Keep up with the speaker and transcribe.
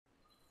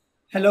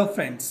Hello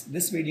friends,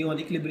 this video on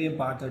equilibrium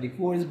part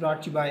 34 is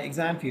brought to you by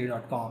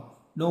examfear.com.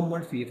 No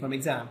more fear from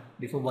exam.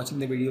 Before watching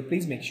the video,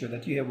 please make sure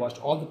that you have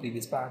watched all the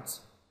previous parts.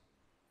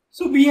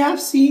 So we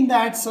have seen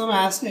that some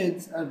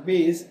acids or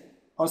base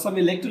or some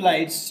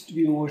electrolytes, to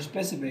be more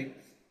specific,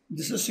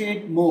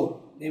 dissociate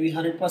more, maybe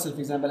 100%, for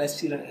example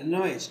HCl and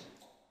NOH,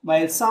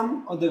 while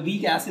some of the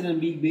weak acid and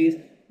weak base,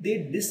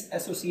 they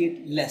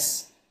disassociate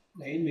less,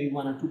 right? Maybe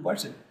 1 or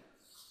 2%.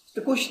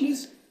 The question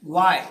is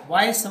why?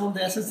 Why some of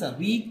the acids are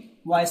weak?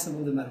 Why some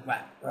of them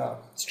are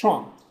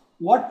strong?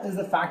 What is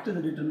the factor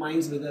that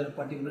determines whether a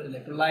particular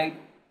electrolyte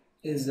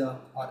is or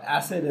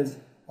acid is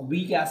a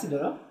weak acid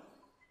or a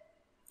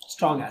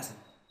strong acid?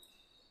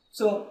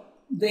 So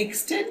the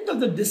extent of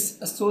the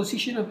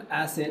dissociation of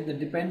acid that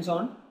depends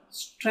on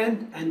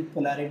strength and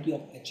polarity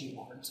of HA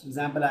bonds. For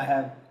example, I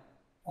have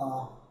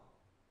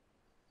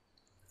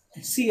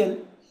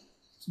HCl.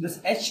 So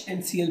this H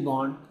and Cl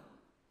bond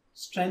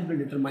strength will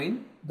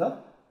determine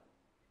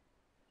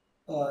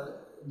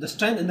the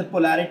strength and the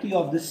polarity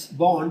of this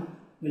bond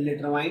will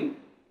determine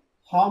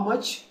how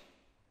much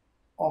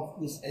of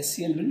this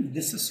HCl will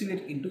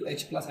dissociate into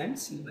H plus and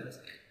Cl minus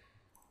ion.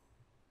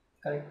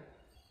 Correct?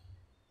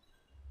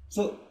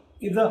 So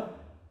if the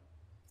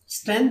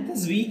strength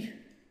is weak,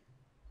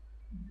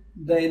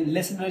 then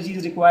less energy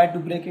is required to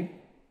break it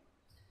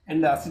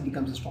and the acid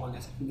becomes a strong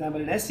acid. For example,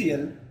 in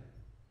HCl,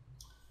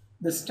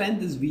 the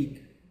strength is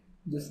weak.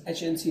 This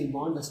H and Cl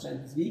bond, the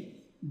strength is weak,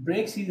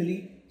 breaks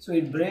easily, so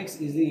it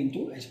breaks easily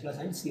into H plus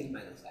and Cl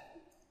minus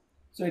ion.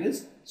 So it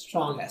is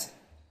strong acid.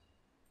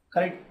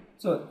 Correct?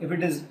 So if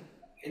it is,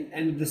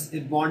 and this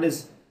bond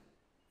is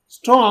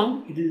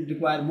strong, it will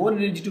require more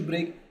energy to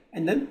break,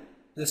 and then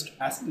this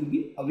acid will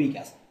be a weak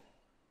acid.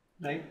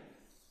 Right?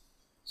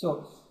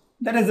 So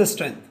that is the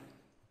strength.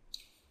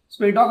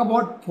 So when we talk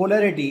about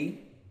polarity,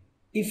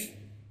 if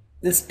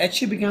this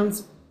H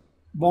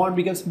bond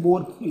becomes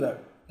more polar,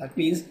 that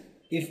means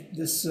if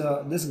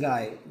this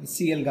guy, the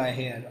Cl guy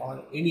here,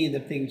 or any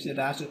other thing which is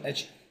attached to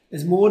H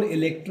is more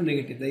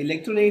electronegative, the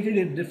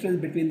electronegative difference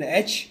between the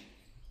H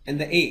and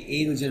the A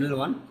is the general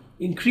one,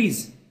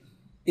 increase.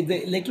 If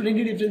the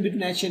electronegative difference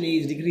between H and A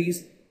is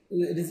decreased,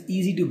 it is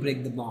easy to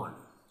break the bond.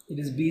 It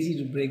is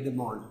easy to break the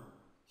bond.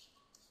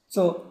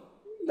 So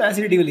the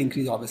acidity will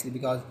increase obviously,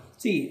 because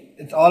see,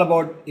 it's all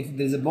about if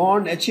there is a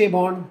bond, HA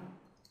bond,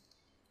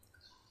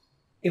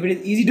 if it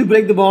is easy to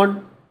break the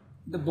bond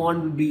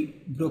will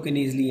be broken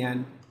easily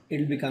and it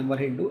will be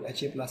converted into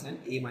HA plus and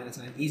A minus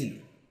ion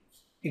easily.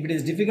 If it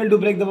is difficult to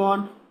break the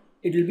bond,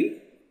 it will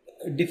be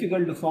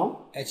difficult to form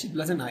HA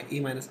plus and A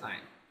minus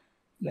ion.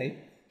 Right?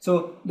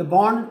 So the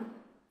bond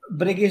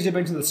breakage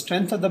depends on the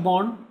strength of the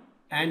bond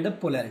and the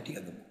polarity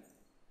of the bond.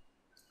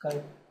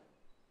 Correct?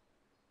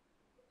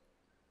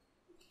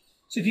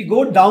 So if you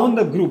go down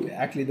the group,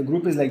 actually the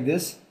group is like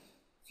this: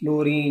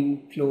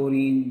 fluorine,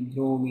 chlorine,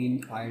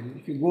 bromine, iodine.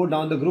 If you go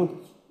down the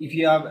group, if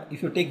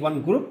you take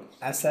one group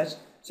as such,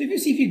 so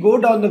if you go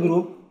down the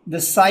group, the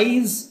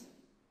size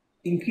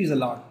increase a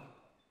lot,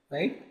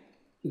 right?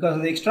 Because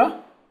of the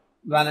extra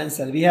valence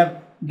cell. We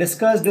have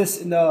discussed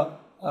this in the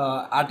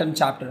atom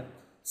chapter.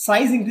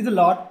 Size increase a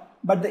lot,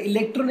 but the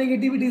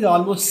electronegativity is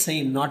almost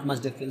same, not much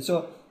difference.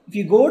 So if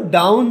you go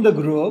down the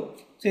group,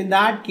 so in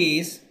that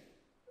case,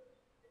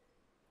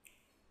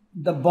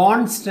 the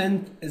bond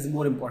strength is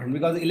more important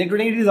because the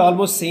electronegativity is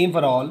almost same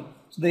for all.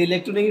 So the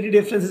electronegativity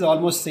difference is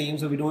almost same.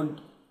 So we don't,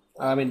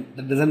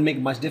 that doesn't make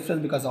much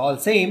difference because all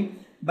same,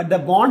 but the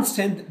bond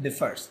strength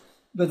differs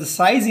because the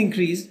size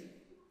increase,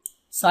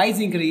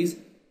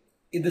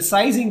 if the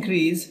size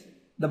increase,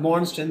 the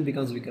bond strength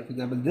becomes weaker. For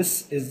example,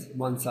 this is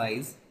one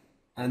size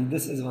and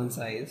this is one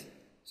size.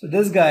 So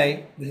this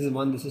guy, this is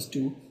 1, this is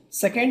 2.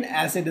 Second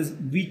acid is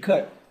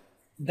weaker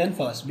than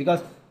first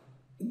because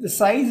the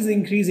size is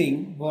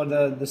increasing for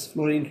this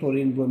fluorine,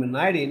 chlorine, bromine,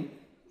 iodine.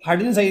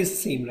 Hydrogen size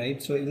is same,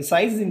 right? So if the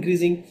size is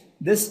increasing,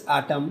 this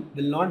atom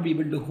will not be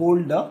able to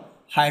hold the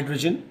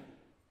hydrogen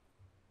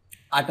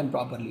atom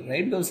properly,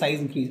 right? Because size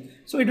increase,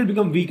 so it will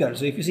become weaker.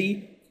 So if you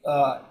see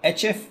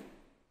HF,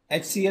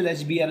 HCl,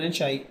 HBr, and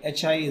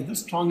HI is the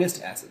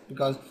strongest acid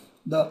because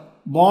the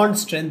bond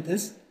strength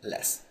is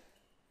less.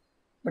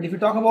 But if you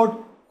talk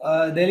about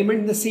the element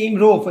in the same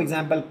row, for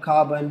example,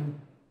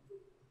 carbon,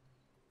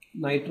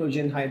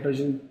 nitrogen,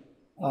 hydrogen,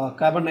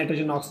 carbon,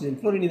 nitrogen, oxygen,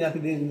 fluorine, they are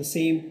in the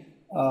same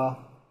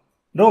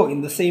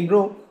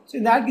row. So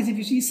in that case, if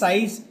you see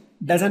size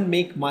doesn't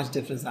make much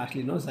difference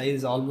actually, no, size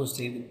is almost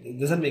same. It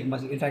doesn't make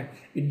much. In fact,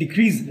 it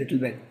decreases a little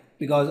bit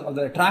because of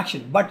the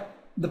attraction. But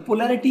the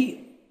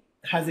polarity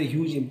has a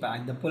huge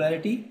impact. The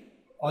polarity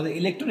or the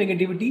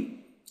electronegativity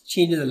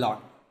changes a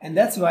lot, and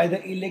that's why the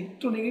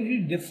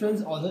electronegativity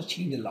difference also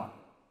changes a lot.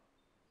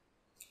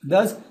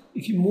 Thus,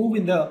 if you move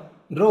in the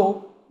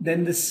row,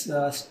 then this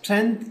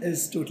strength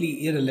is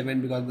totally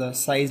irrelevant because the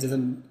size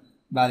doesn't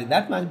vary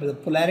that much, but the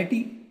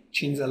polarity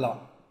changes a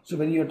lot. So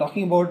when you are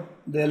talking about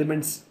the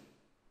elements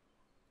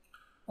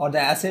or the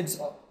acids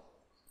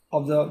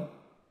of the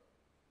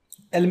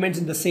elements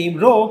in the same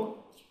row,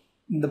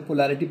 the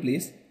polarity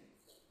plays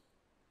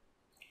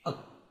a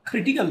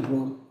critical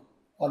role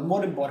or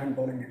more important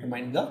role in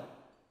determining the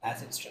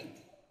acid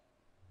strength.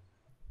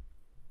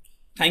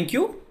 Thank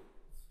you.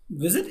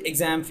 Visit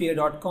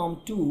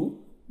examfear.com to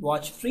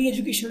watch free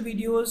educational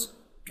videos,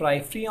 try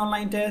free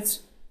online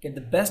tests, get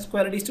the best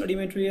quality study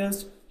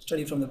materials,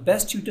 study from the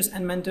best tutors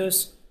and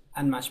mentors,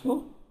 and much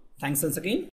more. Thanks once again.